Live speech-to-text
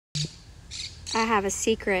I have a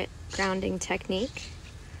secret grounding technique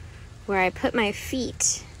where I put my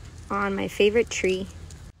feet on my favorite tree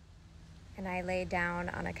and I lay down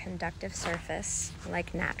on a conductive surface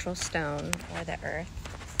like natural stone or the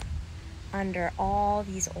earth under all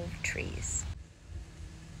these old trees.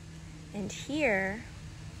 And here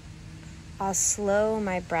I'll slow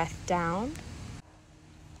my breath down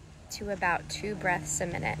to about 2 breaths a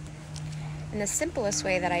minute. And the simplest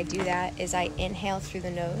way that I do that is I inhale through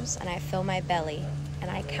the nose and I fill my belly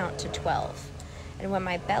and I count to 12. And when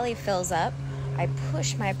my belly fills up, I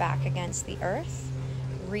push my back against the earth,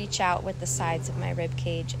 reach out with the sides of my rib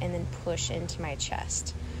cage, and then push into my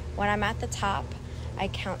chest. When I'm at the top, I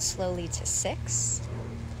count slowly to 6.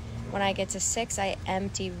 When I get to 6, I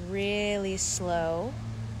empty really slow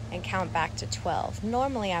and count back to 12.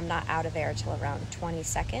 Normally, I'm not out of air till around 20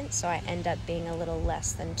 seconds, so I end up being a little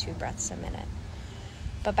less than 2 breaths a minute.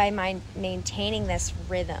 But by maintaining this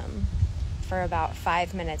rhythm for about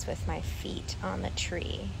 5 minutes with my feet on the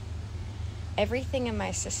tree, everything in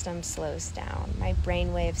my system slows down. My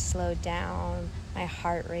brain waves slow down, my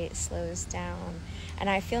heart rate slows down, and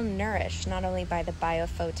I feel nourished not only by the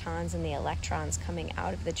biophotons and the electrons coming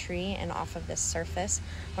out of the tree and off of this surface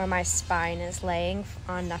where my spine is laying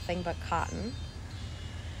on nothing but cotton,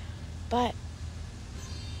 but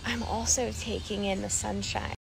I'm also taking in the sunshine.